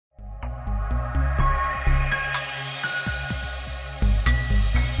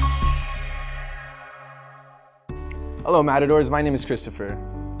Hello Matadors, my name is Christopher.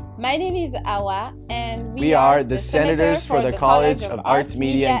 My name is Awa, and we are the Senators for the College of Arts,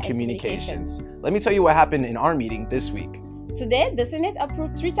 Media and Communications. Let me tell you what happened in our meeting this week. Today, the Senate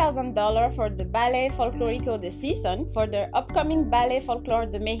approved $3,000 for the Ballet Folklorico de Season for their upcoming Ballet Folklore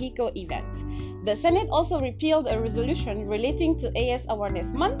de Mexico event. The Senate also repealed a resolution relating to AS Awareness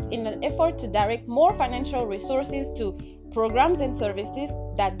Month in an effort to direct more financial resources to programs and services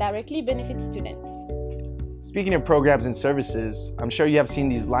that directly benefit students. Speaking of programs and services, I'm sure you have seen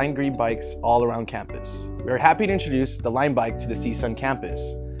these Lime Green bikes all around campus. We are happy to introduce the Lime Bike to the CSUN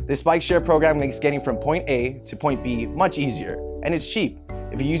campus. This bike share program makes getting from point A to point B much easier, and it's cheap.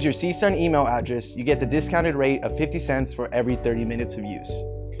 If you use your CSUN email address, you get the discounted rate of 50 cents for every 30 minutes of use.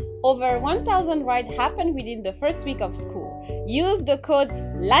 Over 1,000 rides happened within the first week of school. Use the code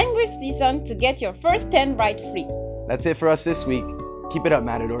LIMEWITHCSUN to get your first 10 rides free. That's it for us this week. Keep it up,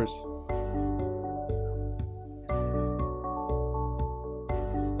 Matadors.